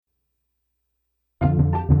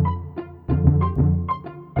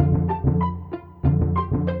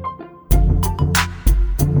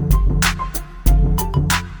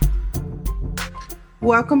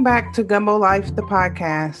Welcome back to Gumbo Life, the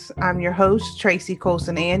podcast. I'm your host, Tracy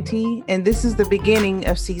Colson Ante, and this is the beginning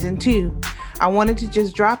of season 2. I wanted to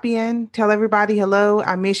just drop in, tell everybody hello.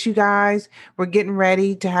 I miss you guys. We're getting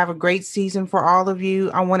ready to have a great season for all of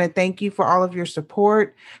you. I want to thank you for all of your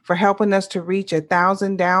support, for helping us to reach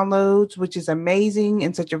 1,000 downloads, which is amazing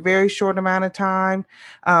in such a very short amount of time.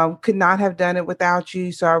 Could not have done it without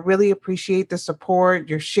you. So I really appreciate the support,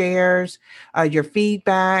 your shares, your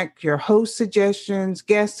feedback, your host suggestions,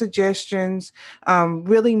 guest suggestions.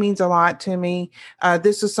 Really means a lot to me.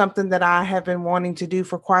 This is something that I have been wanting to do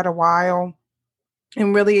for quite a while.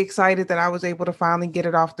 I'm really excited that I was able to finally get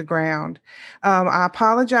it off the ground. I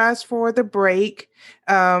apologize for the break.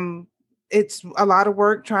 It's a lot of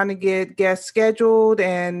work trying to get guests scheduled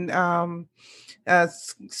and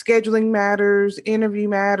scheduling matters, interview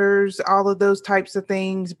matters, all of those types of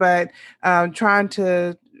things, but trying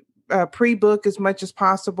to pre-book as much as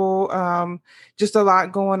possible. Just a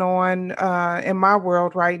lot going on in my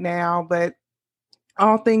world right now, but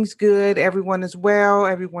all things good. Everyone is well,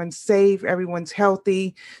 everyone's safe, everyone's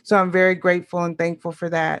healthy. So I'm very grateful and thankful for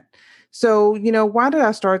that. So, why did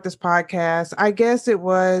I start this podcast? I guess it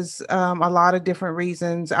was a lot of different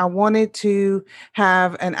reasons. I wanted to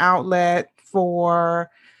have an outlet for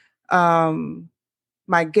um,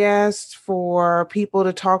 my guests, for people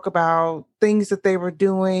to talk about things that they were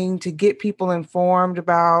doing, to get people informed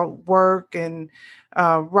about work and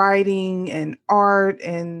writing and art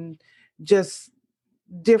and just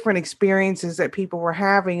different experiences that people were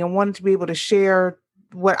having, and wanted to be able to share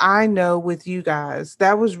what I know with you guys.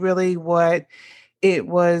 That was really what it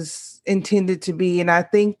was intended to be. And I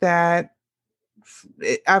think that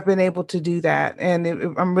I've been able to do that. And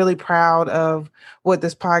I'm really proud of what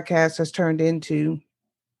this podcast has turned into.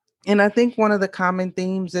 And I think one of the common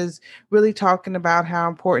themes is really talking about how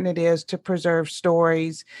important it is to preserve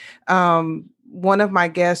stories. One of my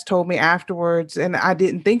guests told me afterwards, and I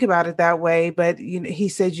didn't think about it that way, but he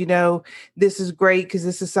said, this is great because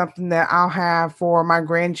this is something that I'll have for my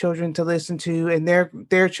grandchildren to listen to and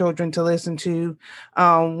their children to listen to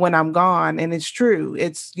when I'm gone. And it's true.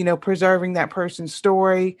 It's, preserving that person's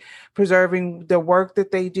story, preserving the work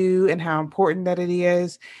that they do and how important that it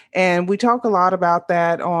is. And we talk a lot about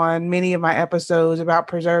that on many of my episodes about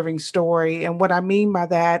preserving story. And what I mean by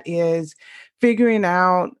that is figuring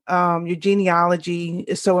out your genealogy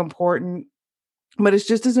is so important, but it's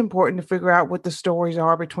just as important to figure out what the stories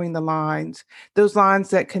are between the lines, those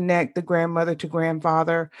lines that connect the grandmother to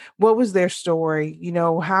grandfather. What was their story?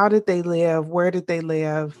 How did they live? Where did they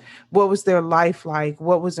live? What was their life like?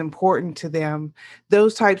 What was important to them?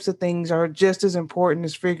 Those types of things are just as important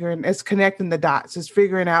as connecting the dots, as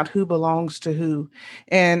figuring out who belongs to who.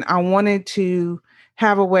 And I wanted to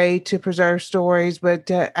have a way to preserve stories, but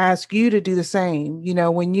to ask you to do the same.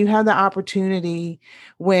 When you have the opportunity,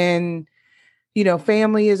 when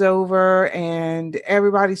family is over and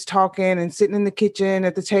everybody's talking and sitting in the kitchen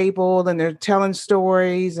at the table and they're telling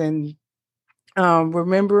stories and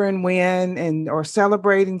remembering when or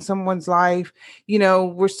celebrating someone's life.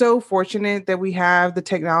 We're so fortunate that we have the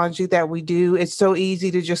technology that we do. It's so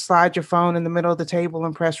easy to just slide your phone in the middle of the table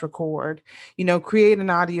and press record, create an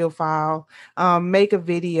audio file, make a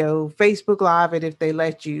video, Facebook Live it if they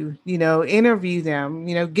let you, interview them,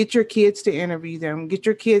 get your kids to interview them, get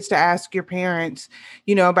your kids to ask your parents,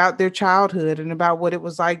 about their childhood and about what it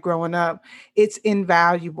was like growing up. It's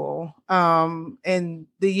invaluable. And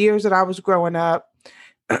the years that I was growing up,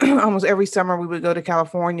 almost every summer we would go to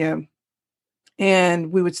California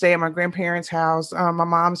and we would stay at my grandparents' house, my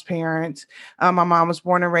mom's parents. My mom was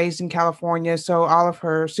born and raised in California. So all of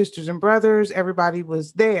her sisters and brothers, everybody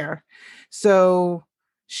was there. So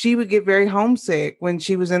she would get very homesick when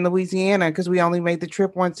she was in Louisiana because we only made the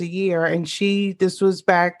trip once a year. And this was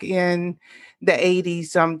back in the 80s.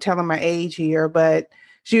 So I'm telling my age here, but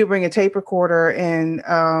she would bring a tape recorder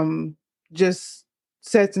and just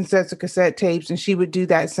sets and sets of cassette tapes, and she would do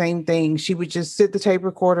that same thing. She would just sit the tape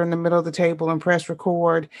recorder in the middle of the table and press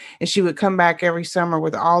record, and she would come back every summer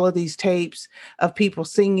with all of these tapes of people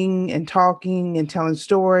singing and talking and telling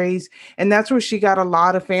stories. And that's where she got a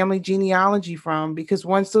lot of family genealogy from, because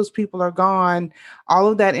once those people are gone, all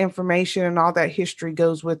of that information and all that history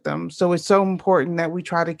goes with them. So it's so important that we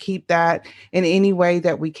try to keep that in any way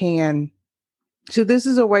that we can. So this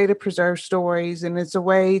is a way to preserve stories, and it's a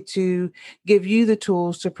way to give you the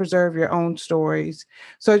tools to preserve your own stories.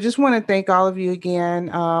 So I just want to thank all of you again.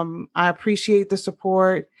 I appreciate the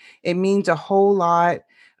support. It means a whole lot.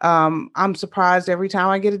 I'm surprised every time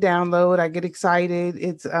I get a download. I get excited.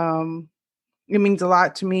 It means a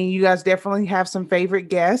lot to me. You guys definitely have some favorite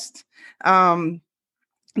guests.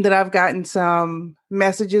 That I've gotten some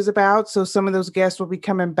messages about. So some of those guests will be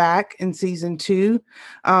coming back in season 2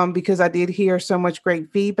 because I did hear so much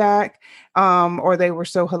great feedback, or they were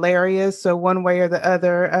so hilarious. So one way or the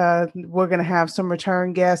other, we're going to have some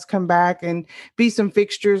return guests come back and be some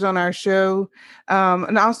fixtures on our show.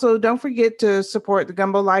 And also don't forget to support the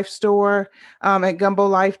Gumbo Life store at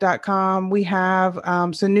gumbolife.com. We have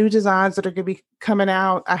some new designs that are going to be coming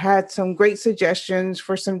out. I had some great suggestions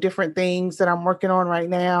for some different things that I'm working on right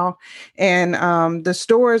now. And the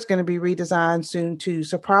store is going to be redesigned soon too.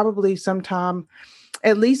 So probably sometime,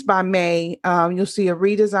 at least by May, you'll see a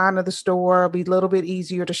redesign of the store. It'll be a little bit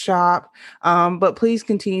easier to shop. But please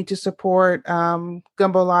continue to support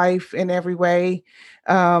Gumbo Life in every way.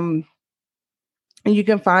 And you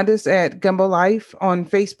can find us at Gumbo Life on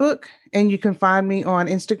Facebook, and you can find me on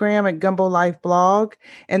Instagram at Gumbo Life Blog.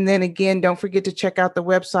 And then again, don't forget to check out the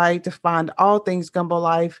website to find all things Gumbo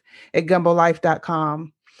Life at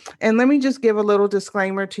gumbolife.com. And let me just give a little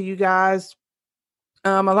disclaimer to you guys.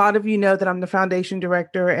 A lot of you know that I'm the foundation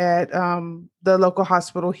director at the local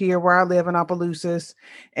hospital here where I live in Opelousas.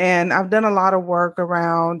 And I've done a lot of work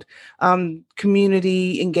around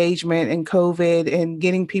community engagement and COVID and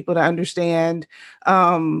getting people to understand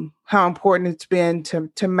how important it's been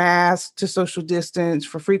to mask, to social distance,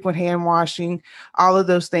 for frequent hand washing, all of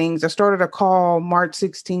those things. I started a call March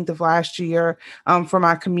 16th of last year for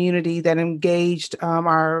my community that engaged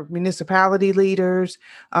our municipality leaders,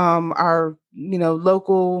 our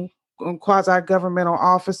local quasi-governmental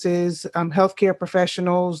offices, healthcare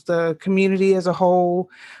professionals, the community as a whole,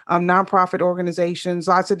 nonprofit organizations,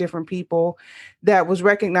 lots of different people, that was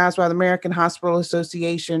recognized by the American Hospital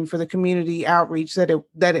Association for the community outreach that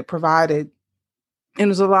it provided. And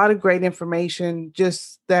there's a lot of great information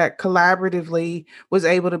just that collaboratively was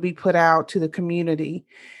able to be put out to the community.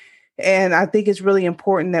 And I think it's really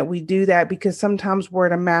important that we do that, because sometimes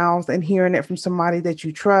word of mouth and hearing it from somebody that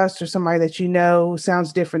you trust or somebody that you know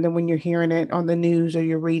sounds different than when you're hearing it on the news or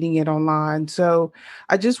you're reading it online. So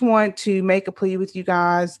I just want to make a plea with you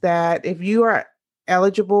guys that if you are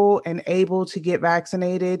eligible and able to get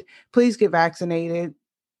vaccinated, please get vaccinated.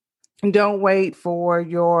 Don't wait for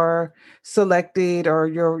your selected or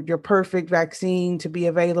your perfect vaccine to be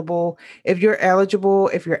available. If you're eligible,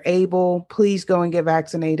 if you're able, please go and get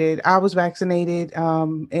vaccinated. I was vaccinated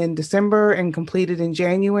in December and completed in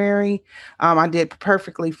January. I did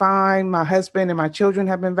perfectly fine. My husband and my children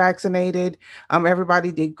have been vaccinated.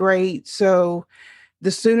 Everybody did great. So the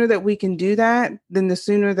sooner that we can do that, then the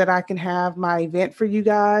sooner that I can have my event for you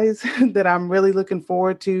guys that I'm really looking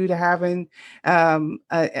forward to having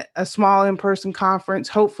a small in-person conference,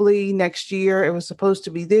 hopefully next year. It was supposed to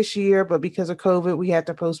be this year, but because of COVID, we had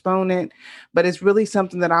to postpone it. But it's really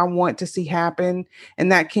something that I want to see happen,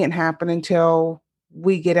 and that can't happen until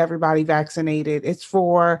we get everybody vaccinated. It's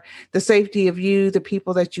for the safety of you, the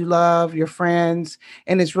people that you love, your friends,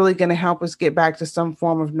 and it's really going to help us get back to some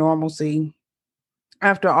form of normalcy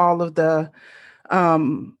after all of the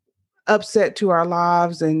upset to our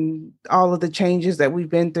lives and all of the changes that we've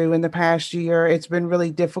been through in the past year. It's been really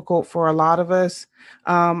difficult for a lot of us.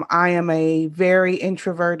 I am a very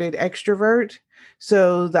introverted extrovert.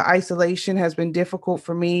 So the isolation has been difficult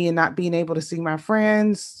for me, and not being able to see my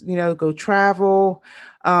friends, go travel.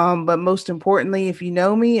 But most importantly, if you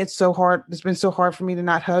know me, it's so hard. It's been so hard for me to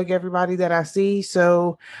not hug everybody that I see.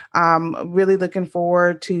 So I'm really looking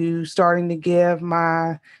forward to starting to give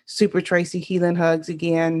my Super Tracy healing hugs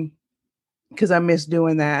again, because I miss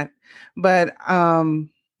doing that. But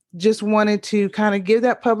just wanted to kind of give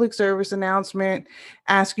that public service announcement,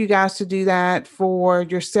 ask you guys to do that for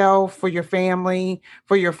yourself, for your family,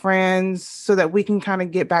 for your friends, so that we can kind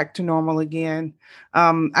of get back to normal again.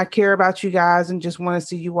 I care about you guys and just want to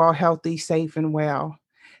see you all healthy, safe, and well.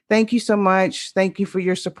 Thank you so much. Thank you for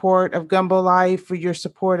your support of Gumbo Life, for your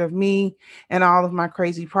support of me and all of my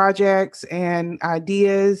crazy projects and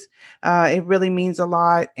ideas. It really means a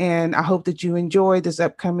lot. And I hope that you enjoy this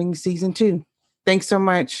upcoming season 2. Thanks so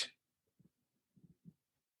much.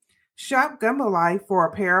 Shop Gumbo Life for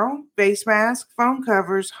apparel, face masks, phone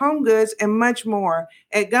covers, home goods, and much more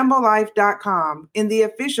at gumbolife.com, in the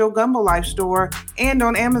official Gumbo Life store, and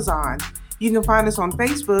on Amazon. You can find us on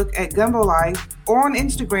Facebook at Gumbo Life or on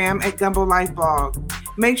Instagram at Gumbo Life Blog.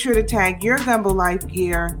 Make sure to tag your Gumbo Life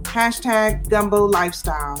gear, #Gumbo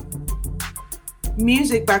Lifestyle.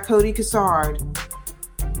 Music by Cody Cassard.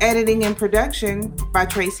 Editing and production by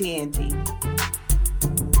Tracy Ante.